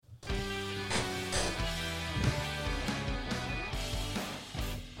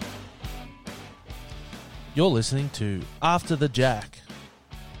You're listening to After the Jack,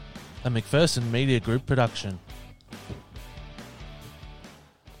 a McPherson Media Group production.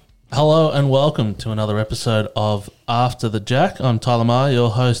 Hello and welcome to another episode of After the Jack. I'm Tyler Maher,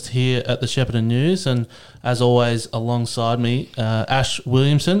 your host here at the Shepparton News, and as always, alongside me, Ash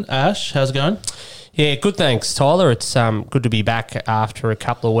Williamson. Ash, how's it going? Yeah, good, thanks, Tyler. It's good to be back after a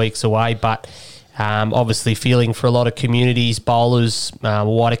couple of weeks away, but obviously feeling for a lot of communities, bowlers,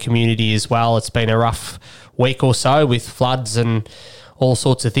 wider community as well. It's been a rough week or so with floods and all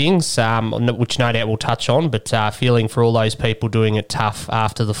sorts of things, which no doubt we'll touch on, but feeling for all those people doing it tough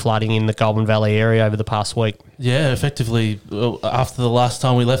after the flooding in the Goulburn Valley area over the past week. Yeah, effectively, after the last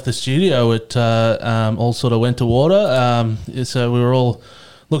time we left the studio, it all sort of went to water. So we were all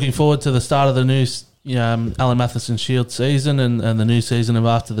looking forward to the start of the new Alan Matheson Shield season and the new season of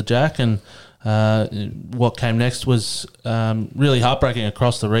After the Jack, and what came next was really heartbreaking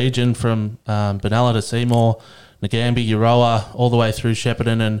across the region, from Benalla to Seymour, Ngambie, Euroa, all the way through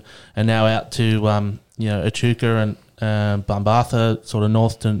Shepparton and now out to Echuca and Bumbartha, sort of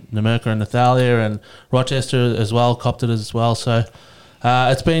north to Numurkah and Nathalia, and Rochester as well, copped it as well. So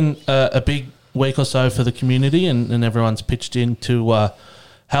it's been a big week or so for the community, and everyone's pitched in to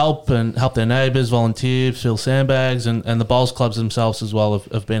help their neighbours, volunteer, fill sandbags, and the bowls clubs themselves as well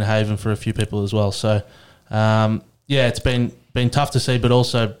have been a haven for a few people as well. So it's been tough to see, but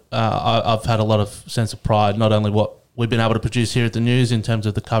also I've had a lot of sense of pride, not only what we've been able to produce here at the News in terms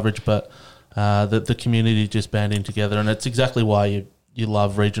of the coverage, but the community just banding together, and it's exactly why you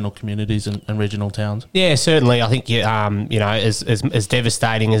love regional communities and regional towns. Yeah, certainly. I think as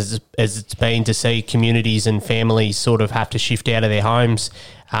devastating as it's been to see communities and families sort of have to shift out of their homes,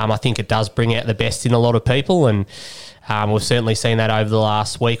 I think it does bring out the best in a lot of people, and we've certainly seen that over the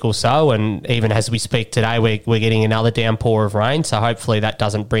last week or so, and even as we speak today, we're getting another downpour of rain, so hopefully that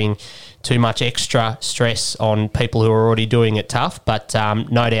doesn't bring too much extra stress on people who are already doing it tough, but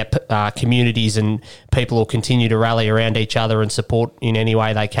no doubt communities and people will continue to rally around each other and support in any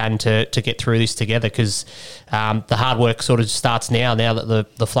way they can to get through this together, because the hard work sort of starts now that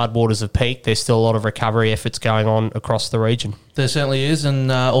the floodwaters have peaked. There's still a lot of recovery efforts going on across the region. There certainly is, and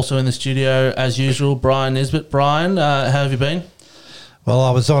also in the studio, as usual, Brian Nisbet. Brian, how have you been? Well, I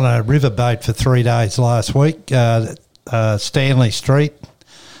was on a riverboat for 3 days last week. Stanley Street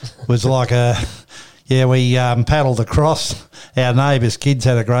was like we paddled across. Our neighbours' kids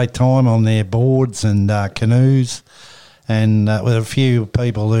had a great time on their boards and canoes, and with a few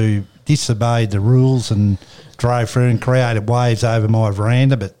people who disobeyed the rules and drove through and created waves over my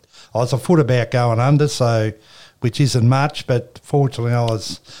veranda, but I was a foot about going under, so which isn't much, but fortunately I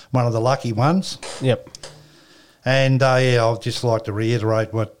was one of the lucky ones. Yep. And I'd just like to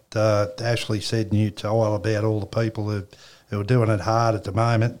reiterate what Ashley said and you, Tyler, about all the people who are doing it hard at the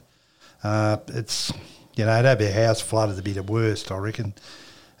moment. It's, to have your house flooded would be the worst, I reckon.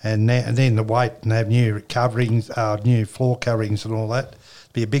 And then to wait and have new coverings, new floor coverings and all that,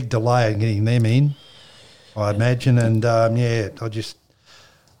 be a big delay in getting them in, I imagine. And,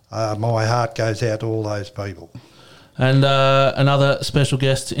 my heart goes out to all those people. And another special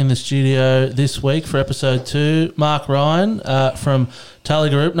guest in the studio this week for episode 2, Mark Ryan from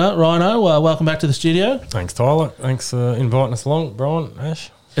Tallygaroopna. Rhino, welcome back to the studio. Thanks, Tyler. Thanks for inviting us along, Brian, Ash.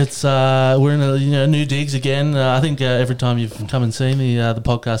 It's we're in a new digs again. I think every time you've come and seen the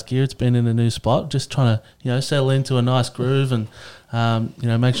podcast gear, it's been in a new spot. Just trying to settle into a nice groove and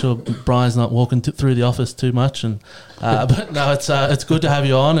make sure Brian's not walking through the office too much. And but no, it's good to have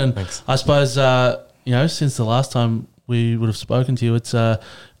you on. And thanks. I suppose since the last time we would have spoken to you, it's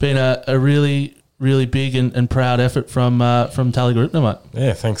been a really, really big and proud effort from Tallygaroopna, mate.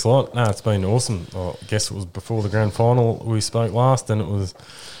 Yeah, thanks a lot. No, it's been awesome. I guess it was before the grand final we spoke last, and it was,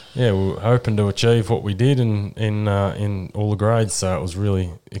 we were hoping to achieve what we did in all the grades, so it was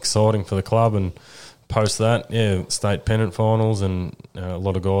really exciting for the club. And post that, state pennant finals and a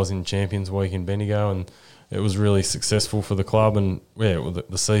lot of guys in Champions Week in Bendigo, and it was really successful for the club. And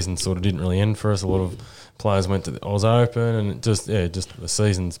the season sort of didn't really end for us. A lot of players went to the Oz Open, and just the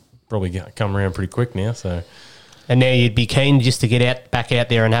season's probably come around pretty quick now. So, and now you'd be keen just to get back out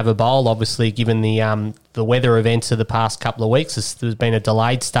there and have a bowl. Obviously, given the weather events of the past couple of weeks, there's been a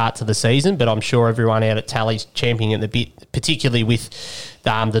delayed start to the season, but I'm sure everyone out at Tally's championing it a bit, particularly with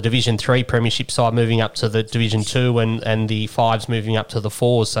the Division 3 premiership side moving up to the Division 2 and the 5s moving up to the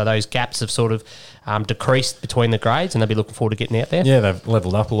 4s. So those gaps have sort of decreased between the grades, and they'll be looking forward to getting out there. Yeah, they've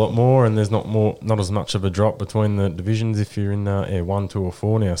levelled up a lot more, and there's not as much of a drop between the divisions if you're in 1, 2 or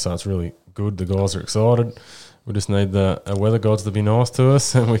 4 now. So it's really good. The guys are excited. We just need the weather gods to be nice to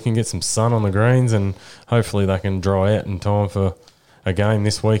us, and we can get some sun on the greens, and hopefully they can dry out in time for a game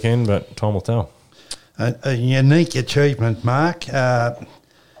this weekend, but time will tell. a unique achievement, Mark.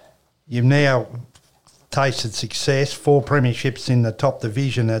 You've now tasted success, 4 premierships in the top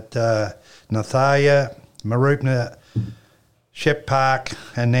division at Nathalia, Mooroopna, Shep Park,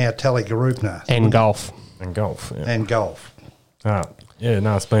 and now Tallygaroopna. And golf. And golf. Yeah. And golf.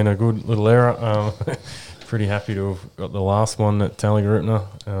 It's been a good little era. Pretty happy to have got the last one at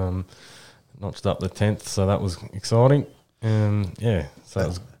Tallygaroopna. Notched up the 10th, so that was exciting. So it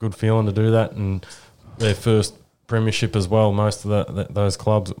was a good feeling to do that. And their first premiership as well, most of those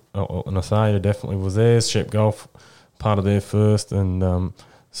clubs, Nathalia definitely was theirs. Shep Golf, part of their first, and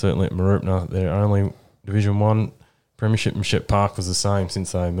certainly at Mooroopna, their only Division 1 premiership, and Shep Park was the same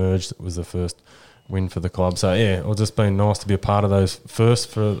since they emerged. It was the first win for the club. So, it's just been nice to be a part of those first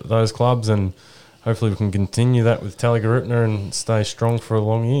for those clubs, and hopefully we can continue that with Tallygaroopna and stay strong for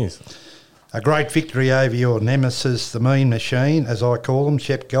long years. A great victory over your nemesis, the Mean Machine, as I call them,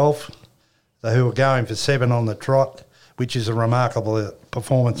 Shep Golf, who are going for 7 on the trot, which is a remarkable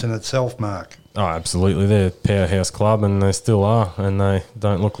performance in itself, Mark. Oh, absolutely. They're a powerhouse club, and they still are, and they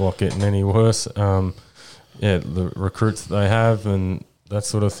don't look like getting any worse. The recruits that they have and that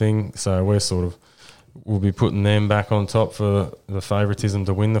sort of thing. So we'll be putting them back on top for the favouritism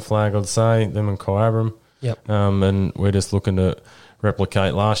to win the flag, I'd say, them and Kyabram. Yep. And we're just looking to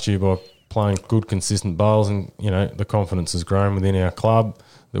replicate last year by playing good, consistent bowls, and the confidence has grown within our club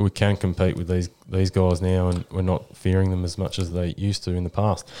that we can compete with these guys now, and we're not fearing them as much as they used to in the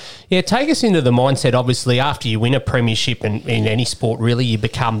past. Yeah, take us into the mindset. Obviously, after you win a premiership in any sport, really, you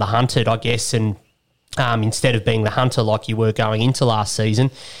become the hunted, I guess, and instead of being the hunter like you were going into last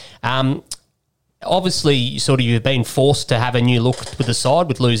season. Obviously, you've been forced to have a new look with the side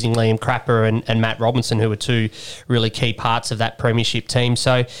with losing Liam Crapper and Matt Robinson, who were 2 really key parts of that premiership team.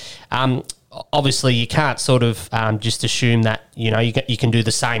 So, obviously, you can't just assume that you can do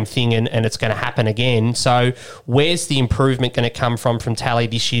the same thing and it's going to happen again. So, where's the improvement going to come from Tally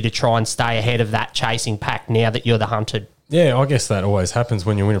this year to try and stay ahead of that chasing pack now that you're the hunted? Yeah, I guess that always happens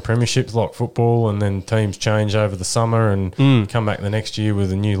when you win a premiership. It's like football, and then teams change over the summer and come back the next year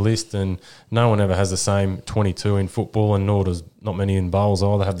with a new list, and no one ever has the same 22 in football, and nor does not many in bowls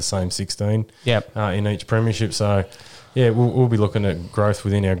either have the same 16 in each premiership. So, we'll be looking at growth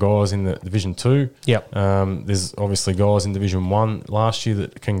within our guys in the Division 2. Yep. There's obviously guys in Division 1 last year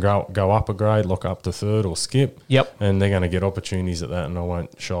that can go up a grade, lock up to 3rd or skip. Yep. And they're going to get opportunities at that, and I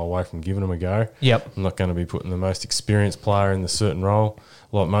won't shy away from giving them a go. Yep. I'm not going to be putting the most experienced player in the certain role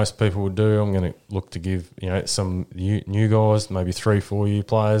like most people would do. I'm going to look to give some new guys, maybe 3-4 year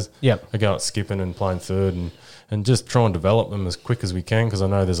players, a go at skipping and playing 3rd, and just try and develop them as quick as we can, because I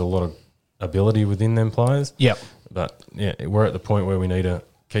know there's a lot of ability within them players. Yep. But, we're at the point where we need to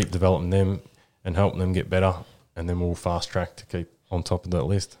keep developing them and helping them get better, and then we'll fast track to keep on top of that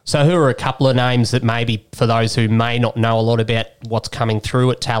list. So who are a couple of names that maybe, for those who may not know a lot about what's coming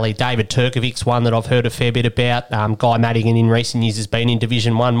through at Tally? David Turkovic's one that I've heard a fair bit about. Guy Madigan in recent years has been in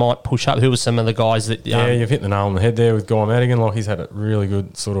Division 1, might push up. Who are some of the guys that... you've hit the nail on the head there with Guy Madigan. Like, he's had a really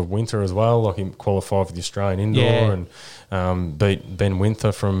good sort of winter as well. Like, he qualified for the Australian Indoor and beat Ben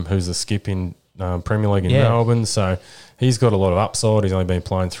Winther who's a skip in Premier League in Melbourne. So he's got a lot of upside. He's only been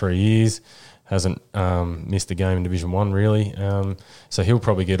playing 3 years. Hasn't missed a game in Division 1 really. So he'll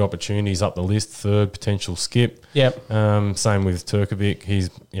probably get opportunities up the list, 3rd potential skip. Yep. Same with Turkovic. He's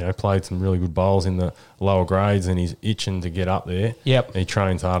played some really good bowls in the lower grades, and he's itching to get up there. Yep. He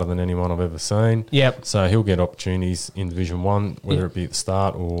trains harder than anyone I've ever seen. Yep. So he'll get opportunities in Division 1, whether it be at the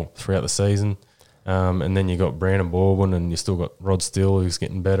start or throughout the season. And then you got Brandon Baldwin, and you still got Rod Still, who's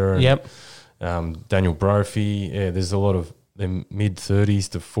getting better. And, Daniel Brophy. There's a lot of them mid-30s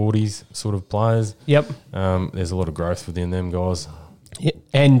to 40s sort of players. Yep. There's a lot of growth within them guys. Yeah.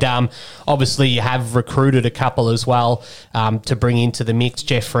 And obviously you have recruited a couple as well to bring into the mix.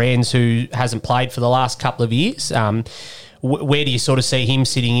 Jeff Franz, who hasn't played for the last couple of years. Where do you sort of see him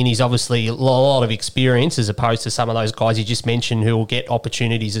sitting in? He's obviously a lot of experience as opposed to some of those guys you just mentioned who will get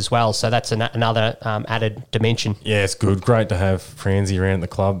opportunities as well. So that's another added dimension. Yeah, it's good. Great to have Franzi around the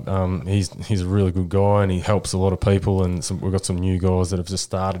club. He's a really good guy, and he helps a lot of people. And we've got some new guys that have just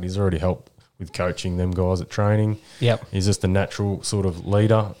started. He's already helped with coaching them guys at training. Yep. He's just a natural sort of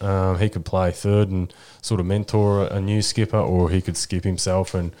leader. He could play 3rd and sort of mentor a new skipper, or he could skip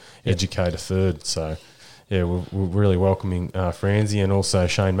himself and educate a 3rd. So... yeah, we're really welcoming Franzi, and also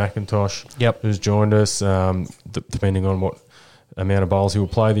Shane McIntosh, who's joined us, depending on what amount of bowls he will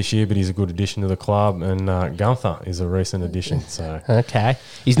play this year, but he's a good addition to the club. And Gunther is a recent addition. So okay.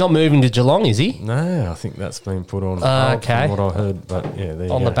 He's not moving to Geelong, is he? No, I think that's been put on hold from what I heard. But, yeah, there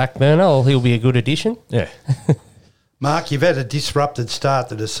you on go. the back burner, or he'll be a good addition? Yeah. Mark, you've had a disrupted start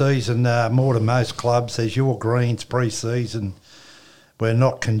to the season, more than most clubs, as your greens pre-season were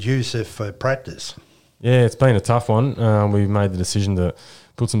not conducive for practice. Yeah, it's been a tough one. We made the decision to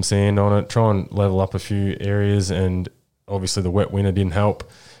put some sand on it, try and level up a few areas, and obviously the wet winter didn't help.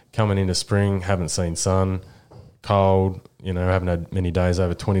 Coming into spring, haven't seen sun, cold, haven't had many days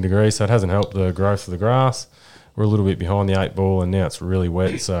over 20 degrees, so it hasn't helped the growth of the grass. We're a little bit behind the 8 ball, and now it's really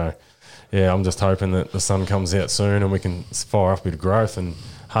wet, so yeah, I'm just hoping that the sun comes out soon and we can fire up a bit of growth and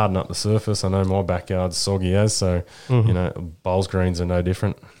harden up the surface. I know my backyard's soggy as, so, bowls greens are no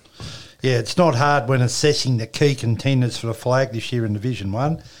different. Yeah, it's not hard when assessing the key contenders for the flag this year in Division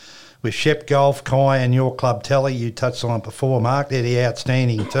 1. With Shep Golf, Kai and your club Telly, you touched on it before, Mark, they're the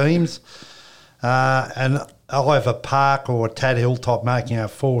outstanding teams. And either Park or Tad Hilltop making a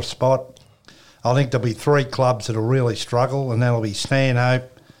 4th spot. I think there'll be 3 clubs that'll really struggle, and that'll be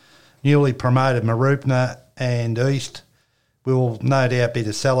Stanhope, newly promoted Mooroopna and East will no doubt be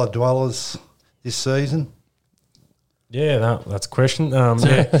the cellar dwellers this season. Yeah, that's a question. Is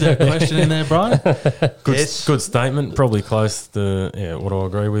there a question in there, Brian? Good statement. Probably close to what I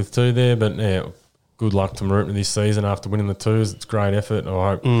agree with too there. But good luck to Mooroopna this season after winning the 2s. It's great effort.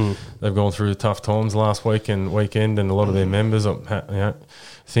 I hope they've gone through tough times last weekend, and a lot of their members.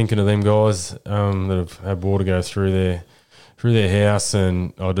 Thinking of them guys that have had water go through their house,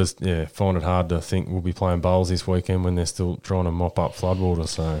 and I just find it hard to think we'll be playing bowls this weekend when they're still trying to mop up floodwater.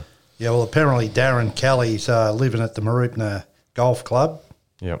 So yeah, well, apparently Darren Kelly's living at the Mooroopna Golf Club.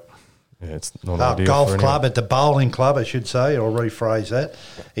 Yep, yeah, it's not ideal golf for club at the bowling club, I should say, or rephrase that.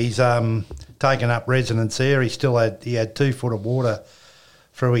 He's taken up residence there. He had 2 foot of water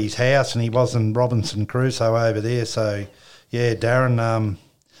through his house, and he wasn't Robinson Crusoe over there. So yeah, Darren.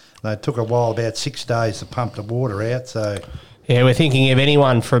 It took a while, about 6 days, to pump the water out. So yeah, we're thinking of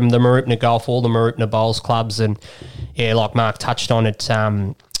anyone from the Mooroopna Golf, all the Mooroopna Bowls clubs, and yeah, like Mark touched on it.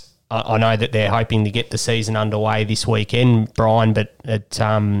 I know that they're hoping to get the season underway this weekend, Brian, but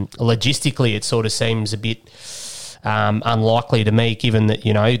logistically it sort of seems a bit unlikely to me, given that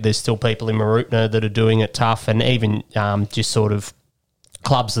there's still people in Mooroopna that are doing it tough, and even just sort of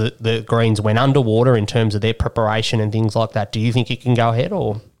clubs that the greens went underwater in terms of their preparation and things like that. Do you think it can go ahead,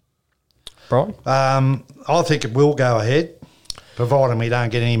 or Brian? I think it will go ahead, providing we don't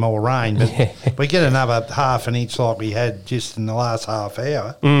get any more rain. But if we get another half an inch like we had just in the last half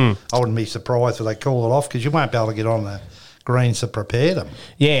hour, I wouldn't be surprised if they call it off, because you won't be able to get on the greens to prepare them.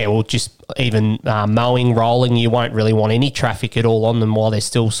 Yeah, well, just even mowing, rolling, you won't really want any traffic at all on them while they're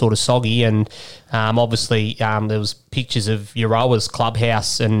still sort of soggy. And obviously there was pictures of Euroa's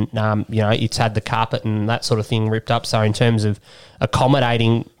clubhouse, and it's had the carpet and that sort of thing ripped up. So in terms of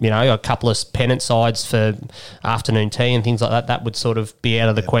accommodating a couple of pennant sides for afternoon tea and things like that, that would sort of be out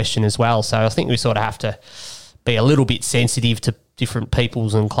of the question as well. So I think we sort of have to be a little bit sensitive to different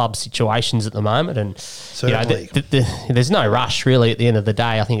people's and club situations at the moment, and there's no rush really. At the end of the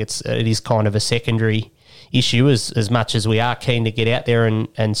day, I think it is kind of a secondary issue as much as we are keen to get out there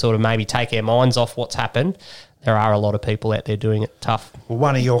and sort of maybe take our minds off what's happened. There are a lot of people out there doing it tough. Well,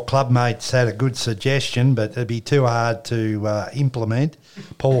 one of your club mates had a good suggestion, but it'd be too hard to implement.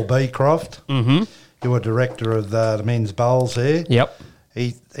 Paul Beecroft, you were director of the men's bowls there. Yep.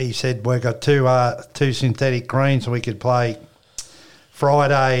 He said we've got two synthetic greens, and we could play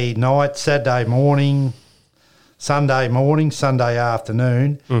Friday night, Saturday morning, Sunday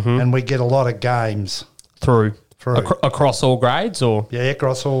afternoon, and we get a lot of games through. Across all grades, or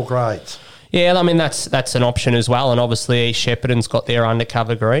across all grades. Yeah, I mean that's an option as well, and obviously East Shepparton's got their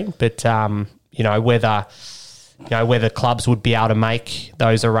undercover green, but whether clubs would be able to make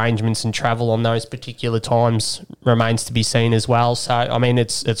those arrangements and travel on those particular times remains to be seen as well. So I mean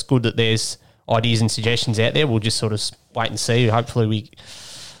it's good that there's ideas and suggestions out there. We'll just sort of wait and see. Hopefully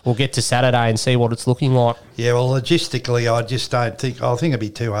we'll get to Saturday and see what it's looking like. Yeah, well, logistically, I think it'd be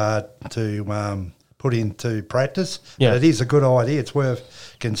too hard to put into practice. Yeah. But it is a good idea. It's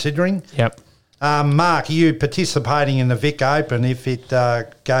worth considering. Yep. Mark, are you participating in the Vic Open if it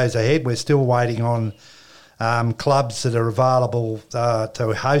goes ahead? We're still waiting on clubs that are available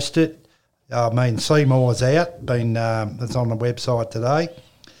to host it. I mean, Seymour's out. It's on the website today.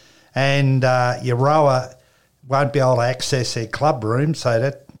 And Euroa won't be able to access their club room,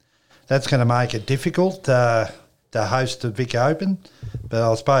 so that's going to make it difficult to host the Vic Open. But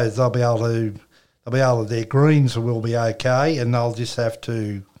I suppose they'll be able to. Their greens will be okay, and they'll just have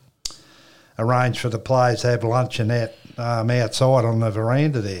to arrange for the players to have lunch and that outside on the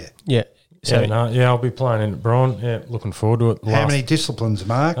veranda there. Yeah. So I'll be playing in it, Brian. Yeah, looking forward to it. How many disciplines,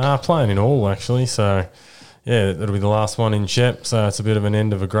 Mark? Playing in all, actually. So, it'll be the last one in Shep, so it's a bit of an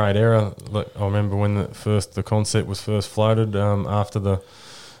end of a great era. I remember when the concept was first floated after the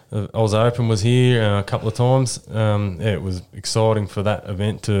Oz Open was here a couple of times. It was exciting for that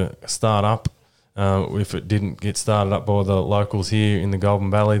event to start up. If it didn't get started up by the locals here in the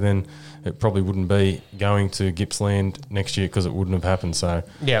Goulburn Valley, then it probably wouldn't be going to Gippsland next year because it wouldn't have happened. So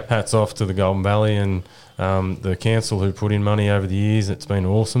hats off to the Goulburn Valley and the council who put in money over the years. It's been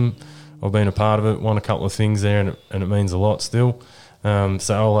awesome. I've been a part of it, won a couple of things there, and it means a lot still. So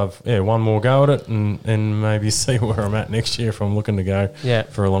I'll have one more go at it and maybe see where I'm at next year if I'm looking to go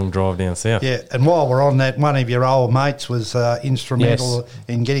for a long drive down south. Yeah, and while we're on that, one of your old mates was instrumental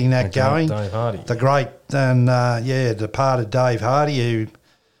in getting that going. Dave Hardy. The great and departed Dave Hardy, who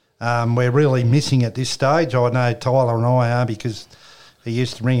we're really missing at this stage. I know Tyler and I are because he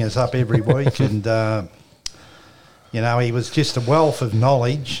used to ring us up every week and, he was just a wealth of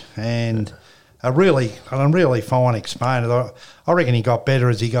knowledge and a really fine exponent. I reckon he got better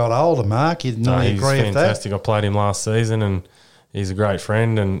as he got older, Mark. You'd not agree with that? He's fantastic. I played him last season and he's a great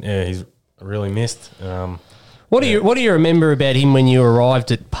friend and, he's really missed. What do you remember about him when you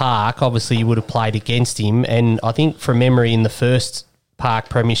arrived at Park? Obviously, you would have played against him, and I think from memory in the first Park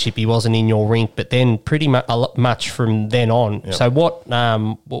Premiership he wasn't in your rink, but then pretty much from then on. Yep. So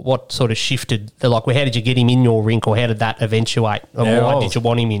what sort of shifted? How did you get him in your rink, or how did that eventuate? Why did you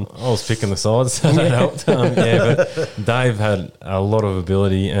want him in? I was picking the sides, so that helped. But Dave had a lot of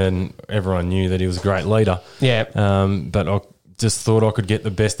ability, and everyone knew that he was a great leader. Yeah. But I just thought I could get the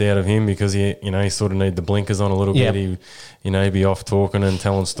best out of him because he sort of need the blinkers on a little bit. He'd be off talking and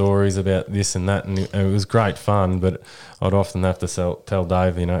telling stories about this and that, and it was great fun. But I'd often have to tell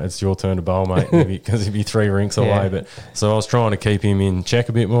Dave, it's your turn to bowl, mate, because he'd be 3 rinks away. But so I was trying to keep him in check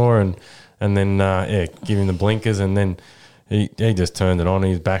a bit more, and then give him the blinkers, and then he just turned it on.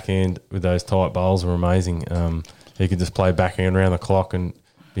 His backhand with those tight bowls were amazing. He could just play backhand around the clock and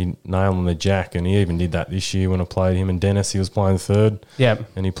be nailing the jack, and he even did that this year when I played him and Dennis. He was playing third,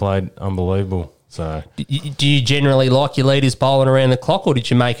 and he played unbelievable. So, do you generally like your leaders bowling around the clock, or did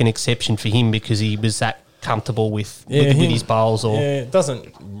you make an exception for him because he was that comfortable with his bowls? Or it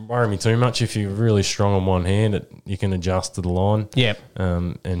doesn't worry me too much if you're really strong on one hand. You can adjust to the line.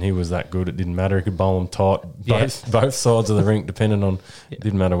 And he was that good. It didn't matter. He could bowl them tight both sides of the rink, depending on. It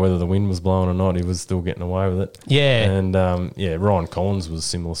didn't matter whether the wind was blowing or not. He was still getting away with it. And Ryan Collins was a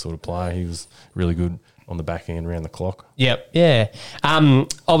similar sort of player. He was really good on the back end around the clock.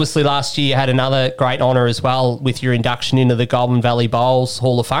 Obviously last year you had another great honour as well with your induction into the Goulburn Valley Bowls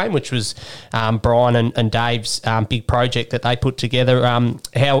Hall of Fame, which was Brian and Dave's big project that they put together.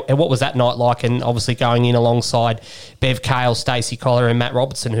 What was that night like? And obviously going in alongside Bev Cale, Stacey Collar and Matt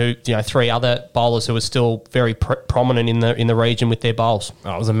Robertson, who 3 other bowlers who were still very prominent in the region with their bowls.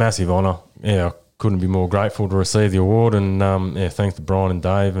 Oh, it was a massive honour. I couldn't be more grateful to receive the award, and thanks to Brian and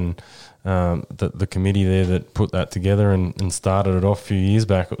Dave and the committee there that put that together and started it off a few years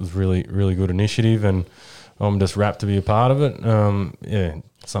back. It was really, really good initiative, and I'm just rapt to be a part of it.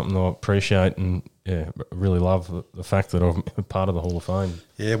 Something I appreciate and really love the fact that I'm a part of the Hall of Fame.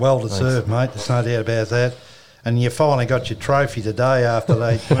 Yeah, well deserved, mate. There's no doubt about that. And you finally got your trophy today after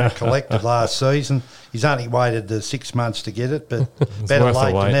they weren't collected last season. He's only waited the 6 months to get it, but better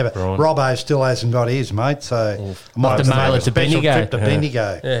late than never. Brian. Robbo still hasn't got his, mate, so I might have to mail it to Bendigo. Trip to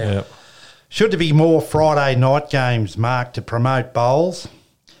Bendigo. Yeah. Should there be more Friday night games, Mark, to promote bowls?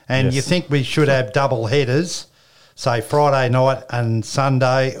 And you think we should have double headers, say Friday night and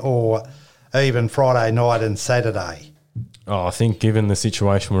Sunday, or even Friday night and Saturday? I think given the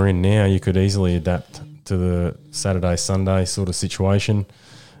situation we're in now, you could easily adapt to the Saturday-Sunday sort of situation,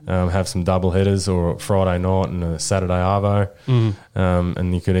 have some double headers or a Friday night and a Saturday arvo,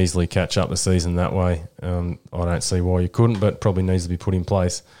 and you could easily catch up the season that way. I don't see why you couldn't, but probably needs to be put in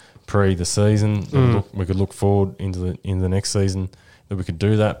place pre the season. We could look forward into the next season that we could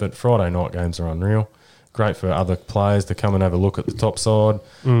do that. But Friday night games are unreal. Great for other players to come and have a look at the top side,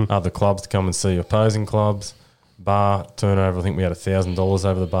 other clubs to come and see opposing clubs. Bar turnover, I think we had $1,000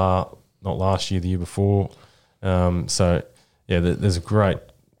 over the bar, not last year, the year before. There's a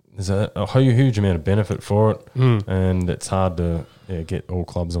huge amount of benefit for it, and it's hard to get all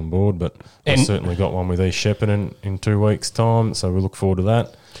clubs on board. But we've certainly got one with East Shepparton in 2 weeks' time, so we look forward to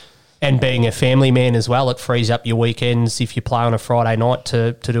that. And being a family man as well, it frees up your weekends if you play on a Friday night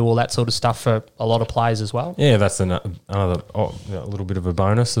to do all that sort of stuff for a lot of players as well. Yeah, that's another a little bit of a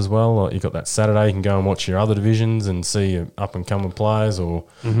bonus as well. Like, you got that Saturday, you can go and watch your other divisions and see your up and coming players, or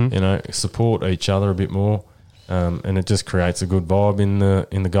support each other a bit more. And it just creates a good vibe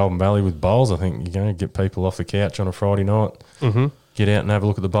in the Goulburn Valley with bowls. I think you're going to get people off the couch on a Friday night. get out and have a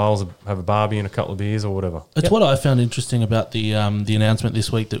look at the bowls, have a barbie and a couple of beers or whatever. It's what I found interesting about the announcement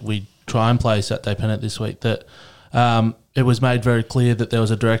this week that we try and play Saturday Pennant this week, that it was made very clear that there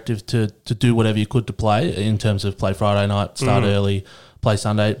was a directive to do whatever you could to play in terms of play Friday night, start early, play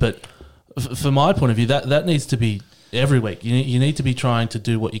Sunday. But for my point of view, that needs to be every week. You need to be trying to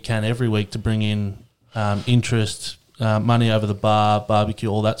do what you can every week to bring in interest, money over the bar, barbecue,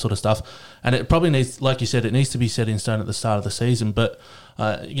 all that sort of stuff. And it probably needs, like you said, it needs to be set in stone at the start of the season. But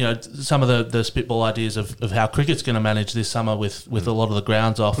some of the spitball ideas of how cricket's going to manage this summer with a lot of the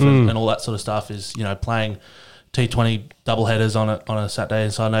grounds off and all that sort of stuff is, playing T20 double headers on a Saturday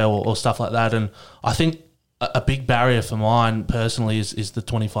and Sunday or stuff like that. And I think a big barrier for mine personally is the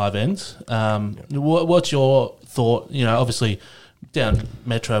 25 ends. What's your thought? Obviously down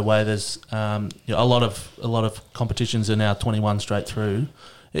Metro way, there's a lot of competitions are now 21 straight through.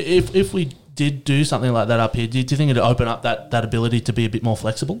 If we did do something like that up here, do you think it'd open up that ability to be a bit more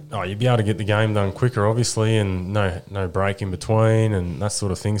flexible? Oh, you'd be able to get the game done quicker, obviously, and no break in between and that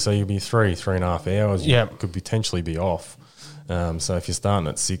sort of thing. So you'll be 3.5 hours. You could potentially be off. So if you're starting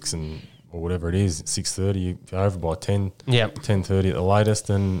at 6 or whatever it is, 6:30, you're over by 10, 10:30 at the latest,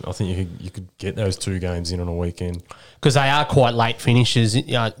 and I think you could get those 2 games in on a weekend. Because they are quite late finishes.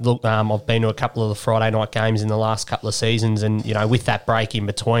 Look, I've been to a couple of the Friday night games in the last couple of seasons, and with that break in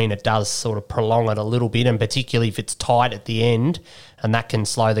between, it does sort of prolong it a little bit, and particularly if it's tight at the end, and that can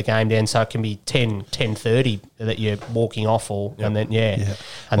slow the game down. So it can be 10:30 that you're walking off, and then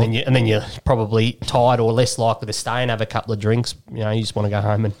and then you're probably tired or less likely to stay and have a couple of drinks. You just want to go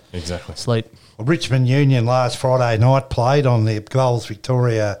home and sleep. Well, Richmond Union last Friday night played on the Goals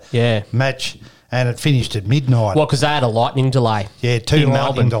Victoria match. And it finished at midnight. Well, because they had a lightning delay. Yeah, 2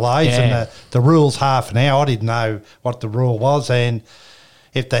 lightning delays. And the rule's half an hour. I didn't know what the rule was. And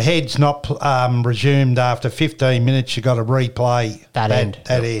if the head's not resumed after 15 minutes, you got to replay that end.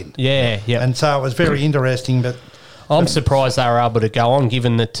 Yeah. And so it was very interesting. But I'm surprised they were able to go on,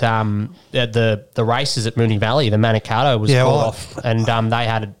 given that the races at Moonee Valley, the Manikato was called off, and they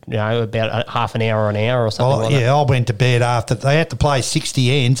had about half an hour or an hour or something like that. I went to bed after. They had to play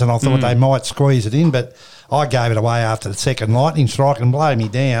 60 ends, and I thought they might squeeze it in, but I gave it away after the second lightning strike and blow me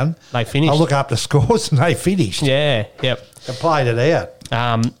down. They finished. I look up the scores and they finished. Yeah, yep. They played it out.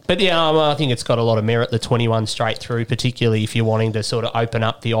 But I think it's got a lot of merit, the 21 straight through, particularly if you're wanting to sort of open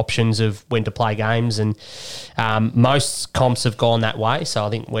up the options of when to play games. And most comps have gone that way, so I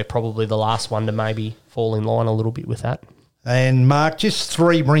think we're probably the last one to maybe fall in line a little bit with that. And Mark, just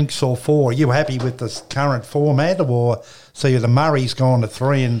 3 rinks or 4. Are you happy with the current format, or so the Murray's gone to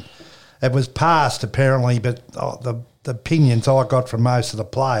 3 and it was passed apparently, but the opinions I got from most of the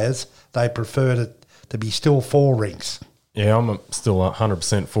players, they preferred it to be still 4 rinks. Yeah, I'm still 100%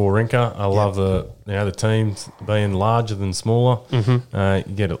 4-rinker. I love the teams being larger than smaller. Mm-hmm.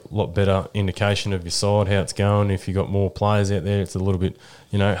 You get a lot better indication of your side, how it's going. If you've got more players out there, it's a little bit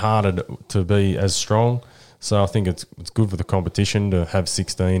harder to be as strong. So I think it's good for the competition to have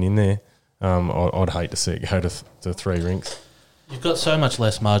 16 in there. I'd hate to see it go to 3 rinks. You've got so much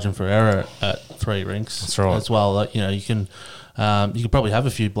less margin for error at 3 rinks. That's right. As well. Like, you can probably have a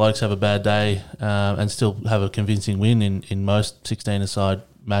few blokes have a bad day and still have a convincing win in most 16-a-side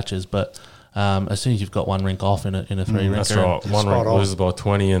matches, but as soon as you've got 1 rink off in a 3 rinker, that's right. 1 rink loses by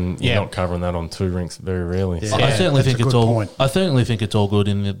 20, and you're not covering that on 2 rinks very rarely. Yeah. I certainly think it's all. I certainly think it's all good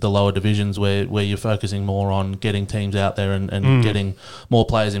in the lower divisions where you're focusing more on getting teams out there and getting more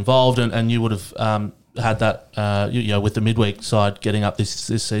players involved, and you would have had that with the midweek side getting up this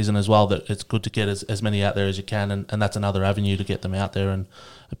season as well, that it's good to get as many out there as you can, and that's another avenue to get them out there and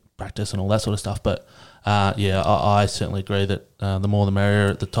practice and all that sort of stuff. But I certainly agree that the more the merrier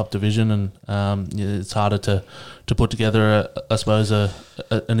at the top division, and it's harder to put together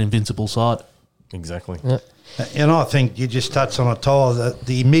an invincible side. Exactly. Yeah. And I think you just touched on it, Tyler,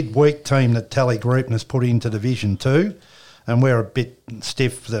 the midweek team that Tally Group has put into Division 2, and we're a bit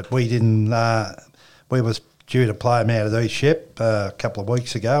stiff that we didn't we was due to play them out of East Shep a couple of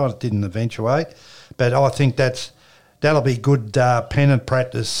weeks ago, and it didn't eventuate. But I think that'll be good pennant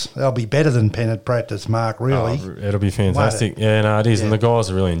practice. That'll be better than pennant practice, Mark, really. It'll be fantastic. Yeah, no, it is. Yeah. And the guys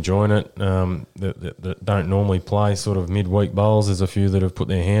are really enjoying it that don't normally play sort of midweek bowls. There's a few that have put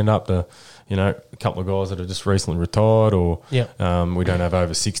their hand up to, a couple of guys that have just recently retired, or we don't have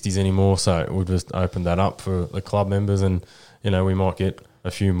over 60s anymore. So we've just opened that up for the club members, and, we might get a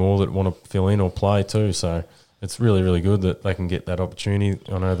few more that want to fill in or play too. So it's really, really good that they can get that opportunity.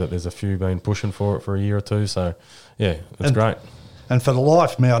 I know that there's a few been pushing for it for a year or two. So, yeah, it's great. And for the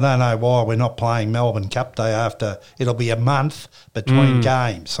life of me, I don't know why we're not playing Melbourne Cup Day after it'll be a month between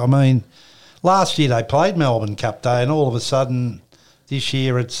games. I mean, last year they played Melbourne Cup Day, and all of a sudden this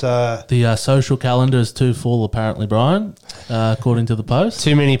year it's The social calendar is too full, apparently, Brian, according to the Post.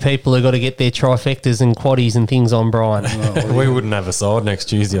 Too many people have got to get their trifectas and quaddies and things on, Brian. We wouldn't have a side next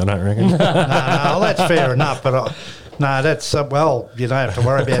Tuesday, I don't reckon. no, that's fair enough. But that's well, you don't have to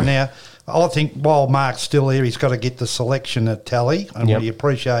worry about it now. I think while Mark's still here, he's got to get the selection at tally, and we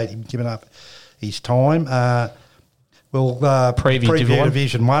appreciate him giving up his time. We'll preview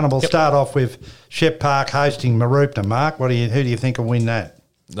Division 1, and we'll start off with Shep Park hosting Mooroopna. Mark, who do you think will win that?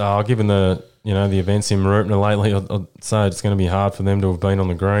 Given the events in Mooroopna lately, I'd say it's going to be hard for them to have been on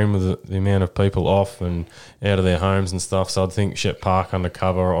the green with the amount of people off and out of their homes and stuff. So I'd think Shep Park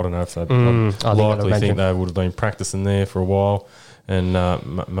undercover. I don't know if they'd likely think they would have been practicing there for a while, and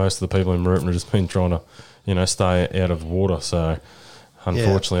most of the people in Mooroopna have just been trying to, stay out of the water. So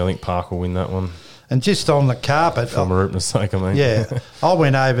unfortunately, I think Park will win that one. And just on the carpet... For Mooroopna's sake, I mean. Yeah. I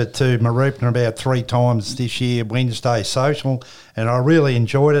went over to Mooroopna about 3 times this year, Wednesday social, and I really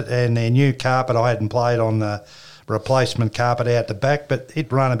enjoyed it. And their new carpet, I hadn't played on the replacement carpet out the back, but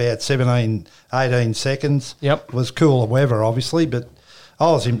it ran about 17, 18 seconds. Yep. It was cooler weather, obviously, but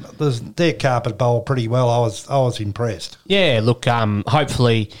their carpet bowled pretty well. I was impressed. Yeah, look,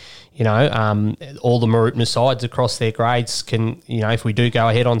 hopefully... all the Mooroopna sides across their grades can, if we do go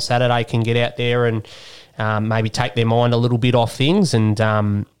ahead on Saturday, can get out there and maybe take their mind a little bit off things.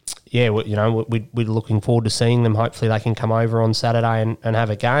 And, we're looking forward to seeing them. Hopefully they can come over on Saturday and have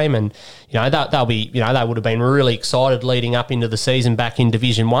a game. And, they'll be, they would have been really excited leading up into the season back in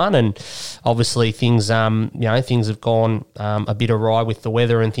Division 1. And obviously things have gone a bit awry with the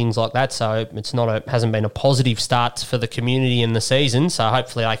weather and things like that. So it's hasn't been a positive start for the community in the season. So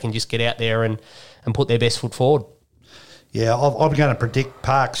hopefully they can just get out there and put their best foot forward. Yeah, I'm going to predict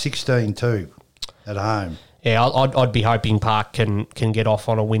Park 16-2 at home. Yeah, I'd be hoping Park can get off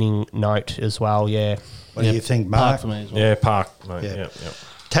on a winning note as well, yeah. What do you think, Mark? Park for me as well. Yeah, Park, mate. Yeah. Yep.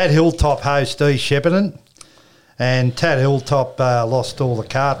 Tad Hilltop host East Shepparton, and Tad Hilltop lost all the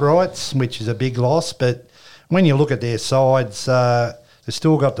cart rights, which is a big loss. But when you look at their sides, they've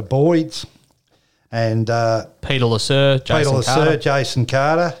still got the Boyds and Peter Lasser, Jason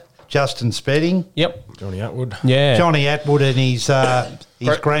Carter, Justin Spedding. Yep. Johnny Atwood. Yeah. Johnny Atwood and his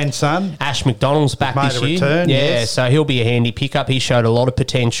grandson. Ash McDonald's back made this a year. return, yeah, yes. So he'll be a handy pickup. He showed a lot of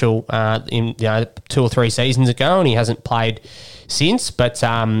potential in 2 or 3 seasons ago, and he hasn't played since. But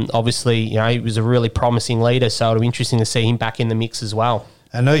obviously, he was a really promising leader, so it'll be interesting to see him back in the mix as well.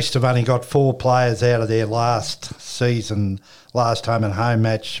 And East have only got 4 players out of their last home and home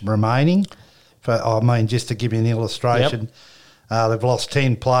match remaining. Just to give you an illustration, they've lost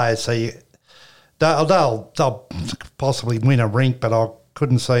 10 players, so they'll possibly win a rink, but I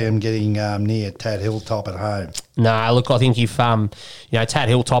couldn't see them getting near Tad Hilltop at home. No, look, I think if Tad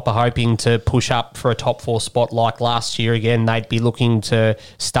Hilltop are hoping to push up for a top 4 spot like last year again, they'd be looking to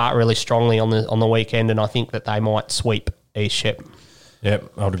start really strongly on the weekend, and I think that they might sweep East Shep.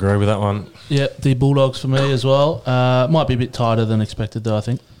 Yep, I'd agree with that one. Yep, the Bulldogs for me as well. Might be a bit tighter than expected, though, I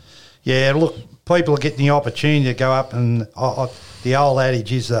think. Yeah, look, people are getting the opportunity to go up, and the old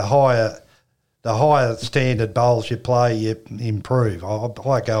adage is the higher standard bowls you play, you improve.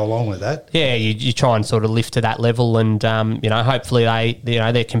 I go along with that. Yeah, you try and sort of lift to that level, and hopefully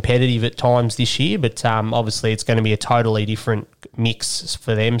they're competitive at times this year, but obviously it's going to be a totally different mix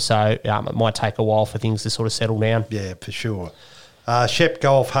for them. So it might take a while for things to sort of settle down. Yeah, for sure. Shep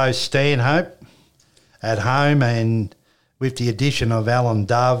Golf hosts Stanhope at home, and with the addition of Alan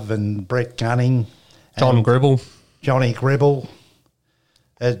Dove and Brett Gunning, Johnny Gribble.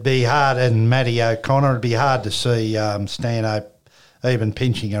 It'd be hard, and Matty O'Connor, it'd be hard to see Stanhope even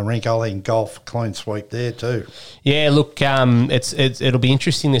pinching a rink. I think Golf clean sweep there too. Yeah, look, it'll be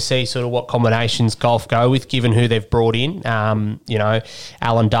interesting to see sort of what combinations Golf go with, given who they've brought in. Alan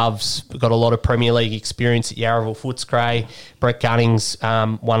Dove's got a lot of Premier League experience at Yarraville Footscray. Brett Gunnings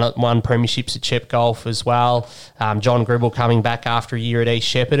won premierships at Shep Golf as well. John Gribble coming back after a year at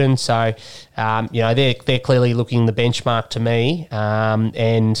East Shepparton. So, they're clearly looking the benchmark to me.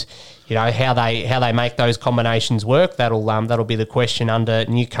 And how they make those combinations work, that'll be the question under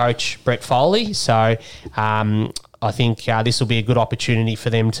new coach Brett Foley. So I think this will be a good opportunity for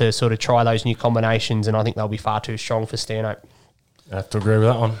them to sort of try those new combinations, and I think they'll be far too strong for Stanhope. I have to agree with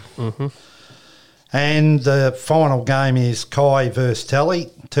that one. Mm-hmm. And the final game is Kai versus Tally,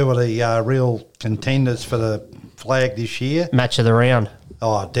 2 of the real contenders for the flag this year. Match of the round.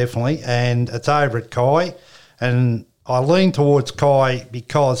 Oh, definitely. And it's over at Kai, and I lean towards Kai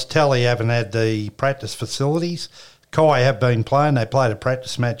because Tally haven't had the practice facilities. Kai have been playing. They played a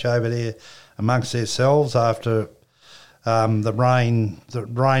practice match over there amongst themselves after the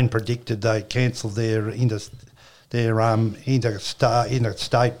rain predicted they cancelled their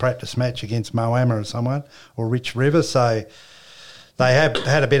interstate practice match against Moama or someone, or Rich River. So they have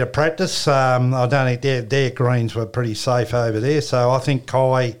had a bit of practice. I don't think their greens were pretty safe over there. So I think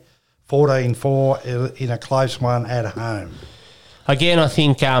Kai 14-4 in a close one at home. Again, I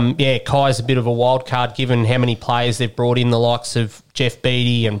think, Kai's a bit of a wild card given how many players they've brought in, the likes of Jeff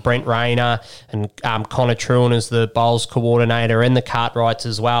Beattie and Brent Rayner and Connor Truen as the bowls coordinator and the Cartwrights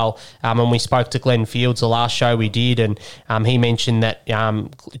as well. And we spoke to Glenn Fields the last show we did, and he mentioned that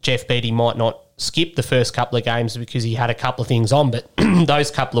Jeff Beattie might not skip the first couple of games because he had a couple of things on, but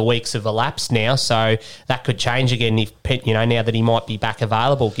those couple of weeks have elapsed now, so that could change again if now that he might be back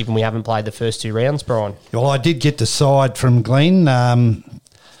available, given we haven't played the first 2 rounds, Brian. Well, I did get the side from Glenn.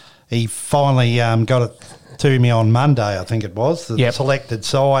 He finally got it to me on Monday, I think it was, the selected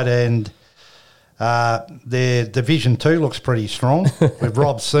side, and their Division 2 looks pretty strong with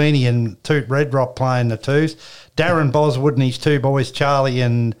Rob Seeney and Toot Redrock playing the twos. Darren Boswood and his 2 boys, Charlie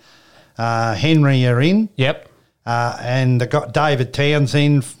and Henry, are in. Yep. And they got David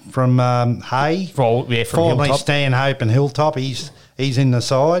Townsend from Hay. From formerly Hilltop. Stanhope and Hilltop. He's in the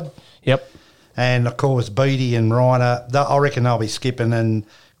side. Yep. And, of course, Beattie and Reiner, I reckon they'll be skipping. And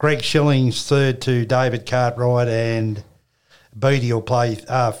Greg Schilling's third to David Cartwright, and Beattie will play,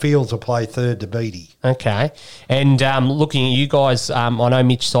 Fields will play third to Beattie. Okay. And looking at you guys, I know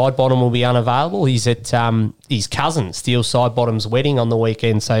Mitch Sidebottom will be unavailable. He's at his cousin, Steele Sidebottom's wedding on the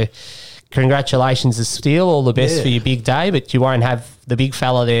weekend. So congratulations to Steele. All the best for your big day, but you won't have the big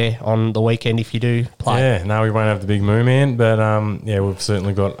fella there on the weekend if you do play. Yeah, no, we won't have the big moo man, but we've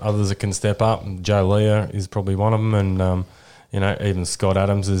certainly got others that can step up. Joe Leah is probably one of them, and even Scott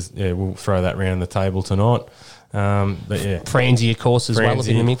Adams is. Yeah, we'll throw that round the table tonight. But yeah, Franzi, of course, as well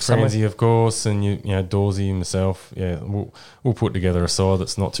in the mix. Franzi, of course, and Dawsey, myself. Yeah, we'll put together a side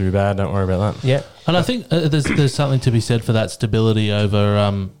that's not too bad. Don't worry about that. Yeah, and I think there's something to be said for that stability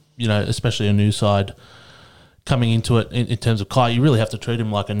over especially a new side coming into it in terms of Kai. You really have to treat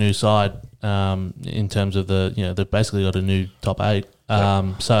him like a new side in terms of they've basically got a new top 8.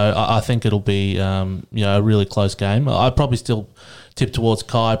 So I think it'll be a really close game. I'd probably still tip towards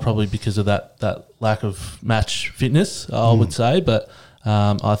Kai, probably because of that lack of match fitness, I would say. But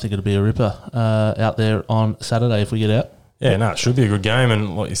I think it'll be a ripper out there on Saturday if we get out. Yeah, no, it should be a good game.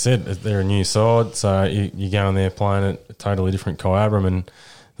 And like you said, they're a new side, so you go in there playing a totally different Kai Abram, and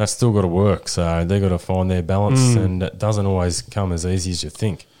that's still got to work. So they've got to find their balance, and it doesn't always come as easy as you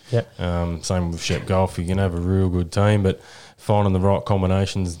think. Yep. Same with Shep Golf. You can have a real good team, but finding the right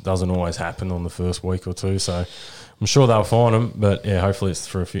combinations doesn't always happen on the first week or two. So I'm sure they'll find them, but yeah, hopefully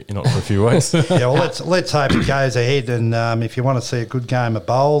it's not for a few weeks. Well, let's hope it goes ahead. And if you want to see a good game of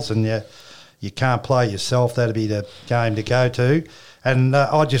bowls and you can't play yourself, that'll be the game to go to. And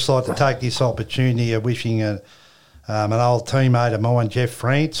I'd just like to take this opportunity of wishing an old teammate of mine, Jeff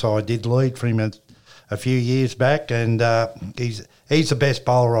France. I did lead for him a few years back, and he's the best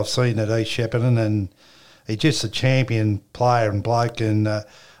bowler I've seen at East Shepparton, and he's just a champion player and bloke, and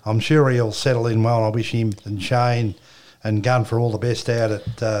I'm sure he'll settle in well. I wish him and Shane and Gunn for all the best out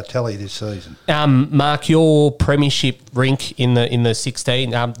at Telly this season. Mark, your premiership rink in the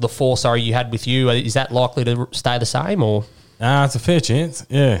 16, the 4 you had with you, is that likely to stay the same or? It's a fair chance.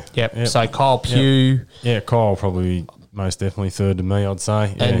 Yeah. Yep. So Kyle Pugh. Yeah, Kyle probably most definitely third to me, I'd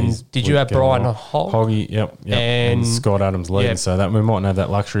say. And did you have Brian Hoggy? Yep. And Scott Adams leading. So that we mightn't have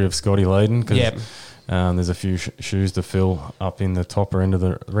that luxury of Scotty leading because there's a few shoes to fill up in the topper end of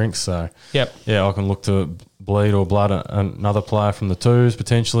the rink. So I can look to bleed or blood another player from the twos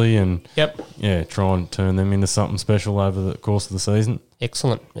potentially, and try and turn them into something special over the course of the season.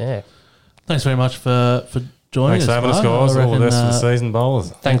 Excellent. Yeah. Thanks very much for joining us. Thanks for having us, guys. All the best for the season,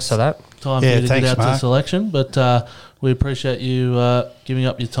 bowlers. Thanks for that. Time for you to get out to selection, but we appreciate you giving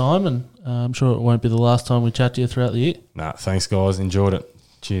up your time, and I'm sure it won't be the last time we chat to you throughout the year. Nah, thanks, guys. Enjoyed it.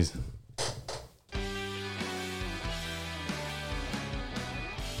 Cheers.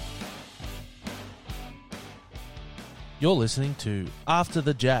 You're listening to After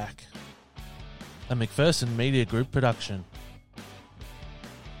the Jack, a McPherson Media Group production.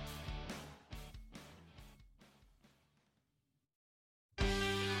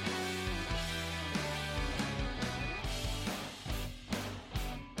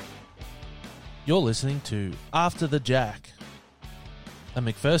 You're listening to After the Jack, a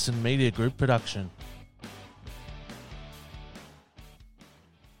McPherson Media Group production.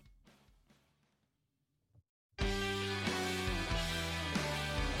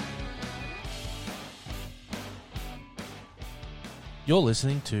 You're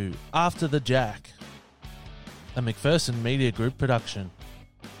listening to After the Jack, a McPherson Media Group production.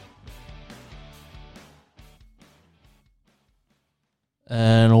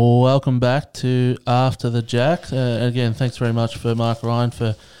 And welcome back to After the Jack. Again, thanks very much for Mark Ryan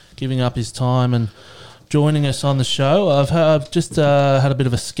for giving up his time and joining us on the show. I've just had a bit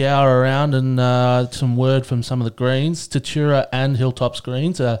of a scour around and some word from some of the greens. Tatura and Hilltops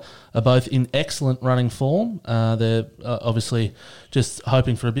greens are both in excellent running form. They're obviously just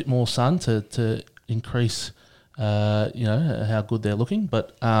hoping for a bit more sun to increase how good they're looking.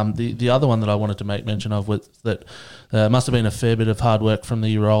 But the other one that I wanted to make mention of was that must have been a fair bit of hard work from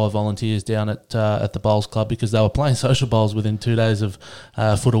the Euroa volunteers down at the Bowls Club, because they were playing social bowls within 2 days of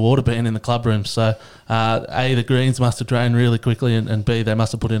foot of water being in the club room. So A, the greens must have drained really quickly, and B, they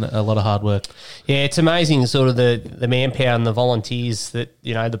must have put in a lot of hard work. Yeah, it's amazing sort of the manpower and the volunteers that,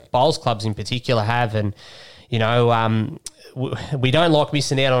 the Bowls Clubs in particular have. And, we don't like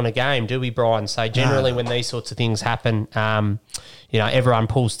missing out on a game, do we, Brian? So generally when these sorts of things happen, everyone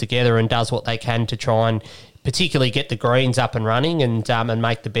pulls together and does what they can to try and particularly get the greens up and running and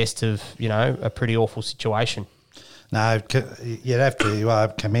make the best of, a pretty awful situation. No, you'd have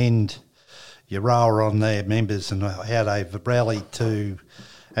to commend Euroa on their members and how they've rallied to.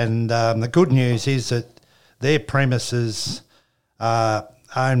 And the good news is that their premises are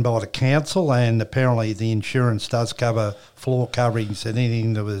owned by the council, and apparently the insurance does cover floor coverings and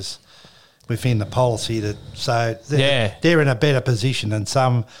anything that was within the policy. They're in a better position than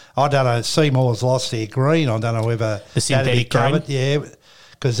some. I don't know, Seymour's lost their green. I don't know whether the synthetic covered. Yeah,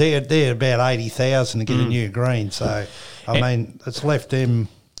 because they're about 80,000 to get a new green. So, it's left them.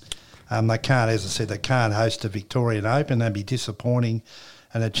 They can't, as I said, they can't host the Victorian Open. That'd be disappointing,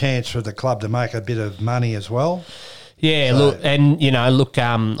 and a chance for the club to make a bit of money as well. Yeah,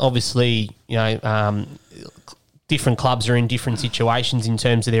 obviously, different clubs are in different situations in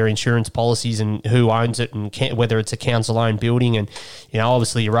terms of their insurance policies and who owns it and whether it's a council-owned building. And,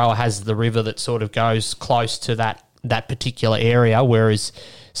 obviously Euroa has the river that sort of goes close to that particular area, whereas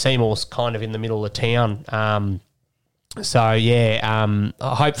Seymour's kind of in the middle of town.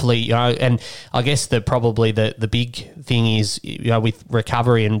 Hopefully, and I guess the big thing is, with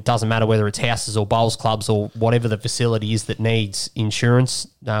recovery, and it doesn't matter whether it's houses or bowls clubs or whatever the facility is that needs insurance,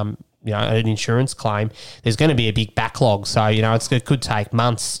 an insurance claim, there's going to be a big backlog. So, it could take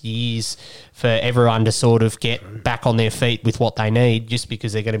months, years for everyone to sort of get back on their feet with what they need, just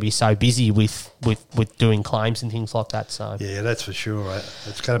because they're going to be so busy with doing claims and things like that. So yeah, that's for sure.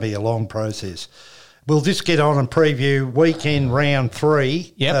 It's going to be a long process. We'll just get on and preview weekend round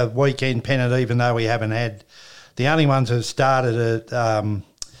 3, weekend pennant, even though we haven't had the only ones that have started at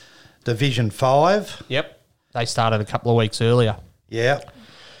Division 5. Yep, they started a couple of weeks earlier. Yeah,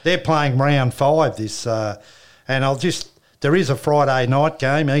 they're playing round 5 this, and there is a Friday night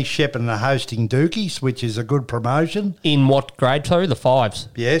game. East Shepparton are hosting Dookies, which is a good promotion. In what grade, sorry? The 5s?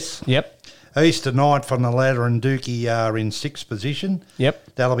 Yes. Yep. Easter night from the ladder and Dookie are in 6th position.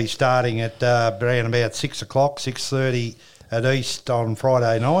 Yep. That'll be starting at around about 6 o'clock, 6:30 at East on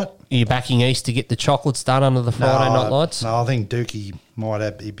Friday night. Are you backing East to get the chocolates done under the Friday night lights? No, I think Dookie might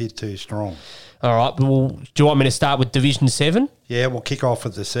be a bit too strong. All right. Well, do you want me to start with Division 7? Yeah, we'll kick off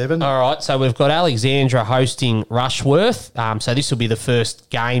with the 7. All right. So we've got Alexandra hosting Rushworth. So this will be the first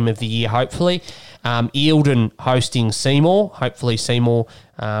game of the year, hopefully. Eildon hosting Seymour. Hopefully Seymour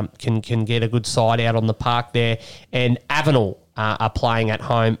can get a good side out on the park there. And Avenel are playing at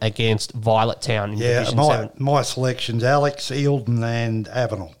home against Violet Town in Division 7. My selection's Alex, Eildon and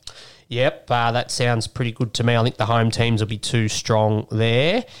Avenel. Yep, that sounds pretty good to me. I think the home teams will be too strong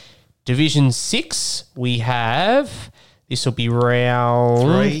there. Division 6, we have, this will be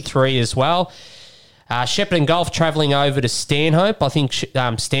round 3 as well. Shepparton Golf travelling over to Stanhope. I think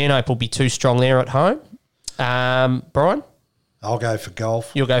Stanhope will be too strong there at home. Brian? I'll go for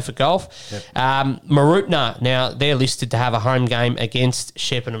Golf. You'll go for Golf. Yep. Marupna, now they're listed to have a home game against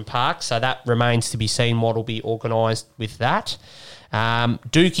Shepparton Park, so that remains to be seen what will be organised with that.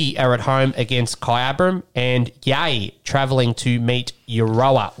 Dookie are at home against Kyabram, and Yay travelling to meet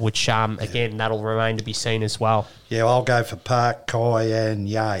Euroa, which, again, that'll remain to be seen as well. Yeah, I'll go for Park, Kai and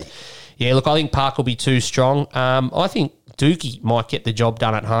Yay. Yeah, look, I think Park will be too strong. I think Dookie might get the job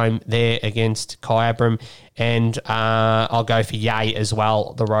done at home there against Kyabram, and I'll go for Yay as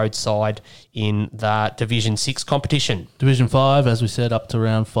well, the roadside in the Division 6 competition. Division 5, as we said, up to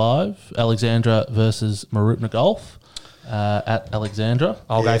round 5. Alexandra versus Marupna Golf. At Alexandra.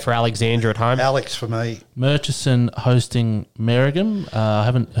 I'll go for Alexandra at home. Alex for me. Murchison hosting Merrigan. I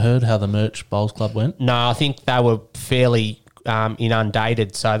haven't heard how the Merch Bowls Club went. No, I think they were fairly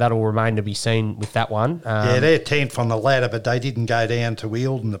inundated, so that'll remain to be seen with that one. They're 10th on the ladder, but they didn't go down to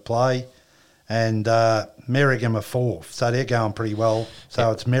Eildon to play. And Merrigan are 4th, so they're going pretty well.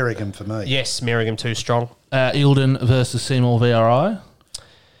 So it's Merrigan for me. Yes, Merrigan too strong. Eildon versus Seymour VRI.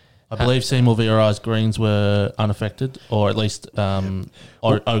 I believe Seymour VRI's greens were unaffected, or at least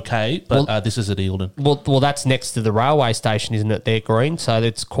okay, but this is at Eildon. Well, that's next to the railway station, isn't it? Their green, so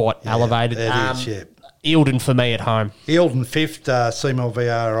it's quite elevated. It is, yeah. Eildon for me at home. Eildon 5th, Seymour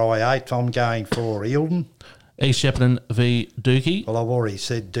VRI 8th. I'm going for Eildon. East Shepparton v Dookie. Well, I've already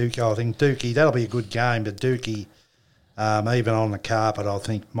said Dookie. I think Dookie, that'll be a good game, but Dookie, even on the carpet, I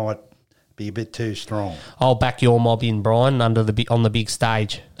think might be a bit too strong. I'll back your mob in, Brian, on the big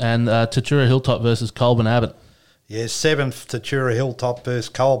stage. And Tatura Hilltop versus Colburn Abbott. Yeah, 7th, Tatura Hilltop versus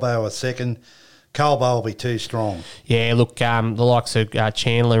Colbo 2nd. Colbo will be too strong. Yeah, look, the likes of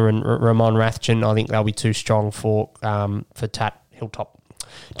Chandler and Ramon Rathjen, I think they'll be too strong for Tat Hilltop.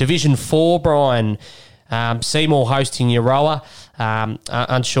 Division 4, Brian. Seymour hosting Euroa.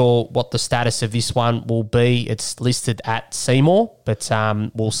 Unsure what the status of this one will be. It's listed at Seymour, but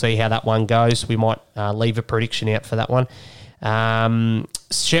we'll see how that one goes. We might leave a prediction out for that one.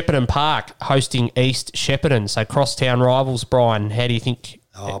 Shepparton Park hosting East Shepparton. So crosstown rivals, Brian. How do you think?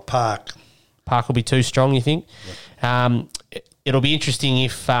 Park. Park will be too strong, you think? Yep. It'll be interesting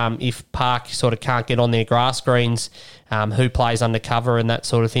if Park sort of can't get on their grass greens, who plays undercover and that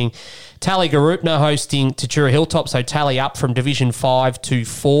sort of thing. Tally Garupna hosting Tatura Hilltop, so Tally up from Division 5 to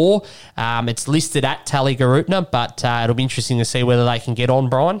 4. It's listed at Tally Garupna, but it'll be interesting to see whether they can get on,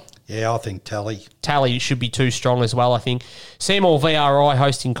 Brian. Yeah, I think Tally. Tally should be too strong as well, I think. Seymour VRI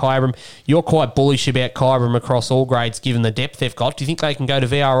hosting Kyabram. You're quite bullish about Kyabram across all grades given the depth they've got. Do you think they can go to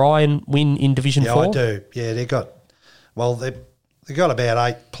VRI and win in Division 4? Yeah, I do. Yeah, they've got about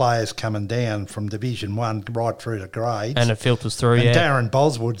 8 players coming down from Division 1 right through to grades. And it filters through, and yeah. Darren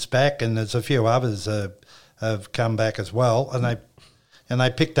Boswood's back, and there's a few others have come back as well. And they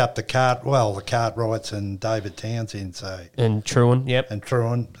picked up the Cartwrights and David Townsend. And Truan, yep. And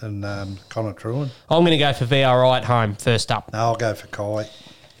Truan and Connor Truan. I'm going to go for VRI at home, first up. No, I'll go for Kai.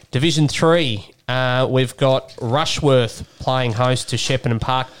 Division 3, we've got Rushworth playing host to Shepparton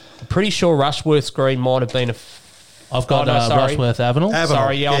Park. I'm pretty sure Rushworth's green might have been I've got Rushworth Avenel.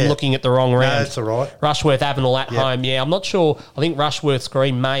 Sorry, I'm looking at the wrong round. No, that's all right. Rushworth Avenel at home. Yeah, I'm not sure. I think Rushworth's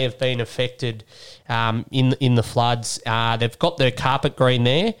green may have been affected in the floods. They've got the carpet green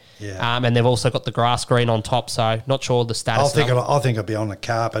there, and they've also got the grass green on top. So not sure the status. I think it'll be on the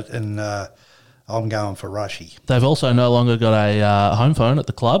carpet, and I'm going for Rushy. They've also no longer got a home phone at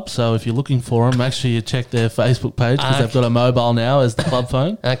the club, so if you're looking for them, make sure you check their Facebook page because they've got a mobile now as the club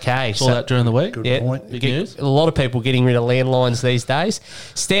phone. Okay. Saw that during the week. Good point. Big news. A lot of people getting rid of landlines these days.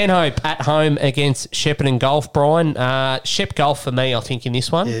 Stanhope at home against Shepparton Golf, Brian. Shep Golf for me, I think, in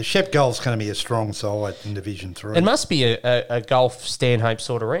this one. Yeah, Shep Golf's going to be a strong side in Division 3. It must be a Golf Stanhope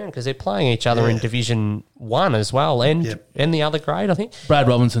sort of round because they're playing each other in Division 1 as well and the other grade, I think. Brad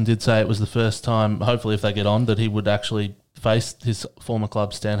Robinson did say it was the first time, hopefully if they get on, that he would actually face his former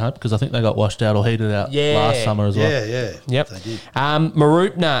club Stanhope because I think they got washed out or heated out last summer as well. Yeah. Yep. They did.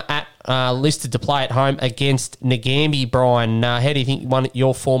 Marupna at listed to play at home against Nagambie, Brian. How do you think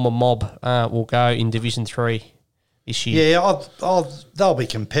your former mob will go in Division 3 this year? Yeah, they'll be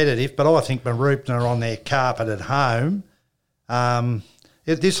competitive, but I think Marupna on their carpet at home,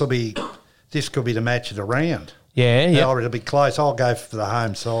 this could be the match of the round. Yeah. It'll be close. I'll go for the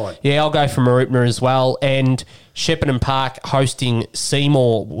home side. Yeah, I'll go for Marupna as well. And Shepparton Park hosting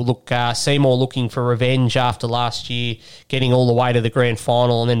Seymour. Look, Seymour looking for revenge after last year, getting all the way to the grand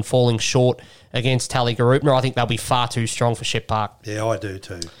final and then falling short against Tally Garupna. I think they'll be far too strong for Shep Park. Yeah, I do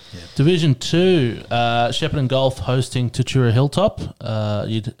too. Yeah. Division 2, Shepparton Golf hosting Tatura Hilltop.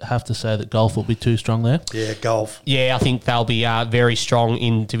 You'd have to say that Golf will be too strong there. Yeah, Golf. Yeah, I think they'll be very strong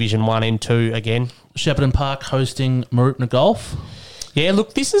in Division 1 and 2 again. Shepparton Park hosting Marupna Golf. Yeah,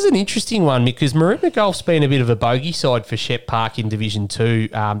 look, this is an interesting one because Marupna Golf's been a bit of a bogey side for Shep Park in Division 2.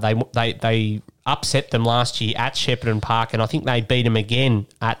 They upset them last year at Shepparton Park, and I think they beat them again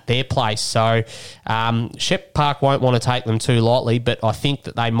at their place. So Shep Park won't want to take them too lightly, but I think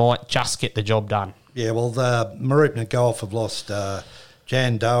that they might just get the job done. Yeah, well, the Marupna Golf have lost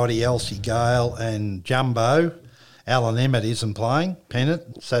Jan Doherty, Elsie Gale, and Jumbo. Alan Emmett isn't playing.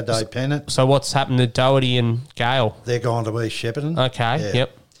 Saturday Pennant. So what's happened to Doherty and Gale? They're going to East Shepparton. Okay, Yeah.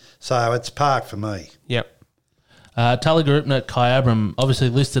 yep. So it's Park for me. Yep. Tally Garupna at Kyabram, obviously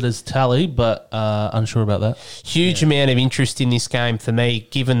listed as Tally, but unsure about that. Huge amount of interest in this game for me,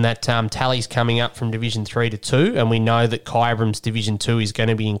 given that Tally's coming up from Division 3 to 2, and we know that Kyabram's Division 2 is going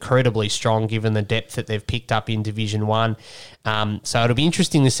to be incredibly strong given the depth that they've picked up in Division 1. So it'll be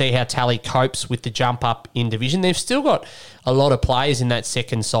interesting to see how Tally copes with the jump up in Division. They've still got a lot of players in that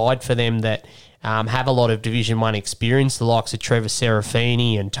second side for them that have a lot of Division 1 experience, the likes of Trevor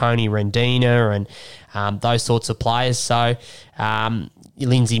Serafini and Tony Rendina and those sorts of players. So,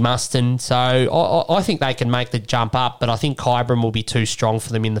 Lindsay Muston. So I think they can make the jump up, but I think Kyabram will be too strong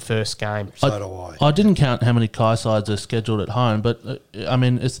for them in the first game. So do I. I didn't count how many Kai sides are scheduled at home, but I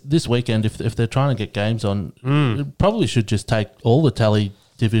mean, it's this weekend. If they're trying to get games on, it probably should just take all the tally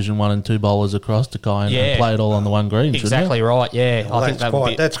Division 1 and 2 bowlers across to Kai and play it all on the one green. Exactly right. Yeah, Well, I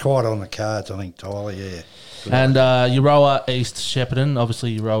think that's quite on the cards. I think, Tyler. Yeah. And Euroa East Shepparton.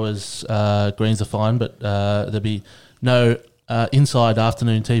 Obviously, Euroa's greens are fine, but there'll be no inside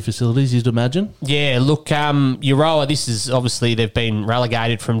afternoon tea facilities, you'd imagine. Yeah, look, Euroa, this is obviously they've been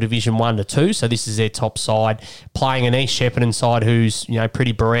relegated from Division 1 to 2, so this is their top side, playing an East Shepparton side who's,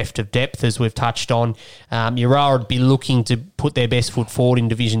 pretty bereft of depth, as we've touched on. Euroa would be looking to put their best foot forward in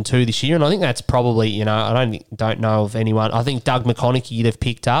Division 2 this year, and I think that's probably, I don't know of anyone. I think Doug McConaughey they've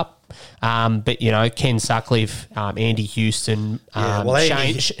picked up. But Ken Sutcliffe, Andy Houston,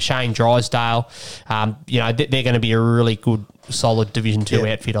 Shane Drysdale, they're going to be a really good, solid Division 2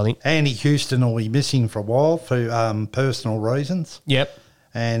 outfit, I think. Andy Houston will be missing for a while for personal reasons. Yep.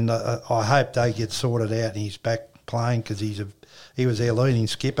 And I hope they get sorted out and he's back playing because he was their leading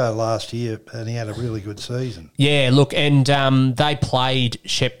skipper last year and he had a really good season. Yeah, look, and they played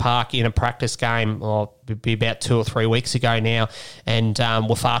Shep Park in a practice game, it'd be about 2 or 3 weeks ago now, and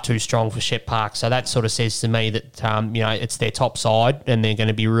were far too strong for Shep Park. So that sort of says to me that, it's their top side and they're going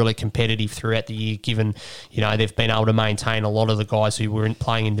to be really competitive throughout the year, given, they've been able to maintain a lot of the guys who were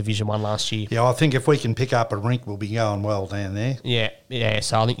playing in Division 1 last year. Yeah, I think if we can pick up a rink, we'll be going well down there. Yeah,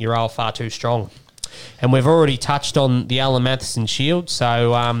 so I think you're all far too strong. And we've already touched on the Alan Matheson Shield,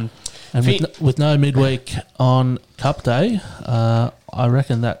 so... and with no midweek on Cup Day, I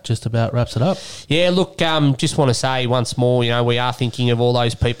reckon that just about wraps it up. Yeah, look, just want to say once more, we are thinking of all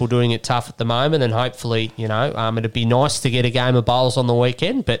those people doing it tough at the moment, and hopefully, it'd be nice to get a game of bowls on the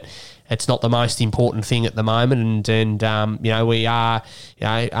weekend, but it's not the most important thing at the moment, and we are,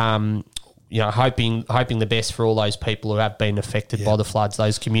 hoping the best for all those people who have been affected by the floods,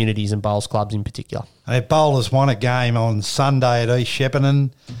 those communities and bowls clubs in particular. And bowlers won a game on Sunday at East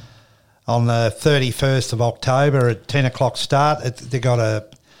Shepparton on the 31st of October at 10 o'clock start. They got a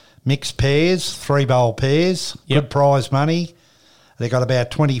mixed pairs, 3-bowl pairs, good prize money. They got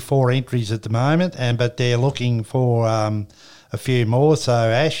about 24 entries at the moment, but they're looking for a few more. So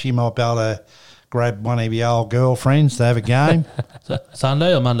Ash, you might be able to grab one of your old girlfriends to have a game.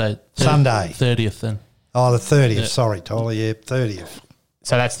 Sunday or Monday? Sunday. 30th then. Oh, the 30th. Yeah. Sorry, Tyler. Yeah, 30th.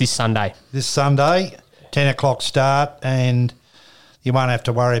 So that's this Sunday. This Sunday, 10 o'clock start, and you won't have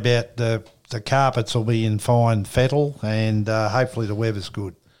to worry about the carpets will be in fine fettle, and hopefully the weather's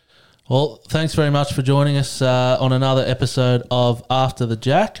good. Well, thanks very much for joining us on another episode of After the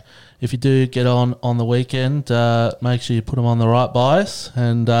Jack. If you do get on the weekend, make sure you put them on the right bias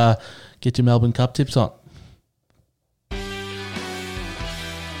and get your Melbourne Cup tips on.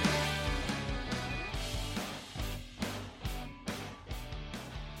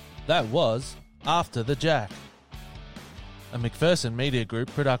 That was After the Jack, a McPherson Media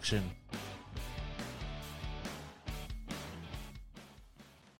Group production.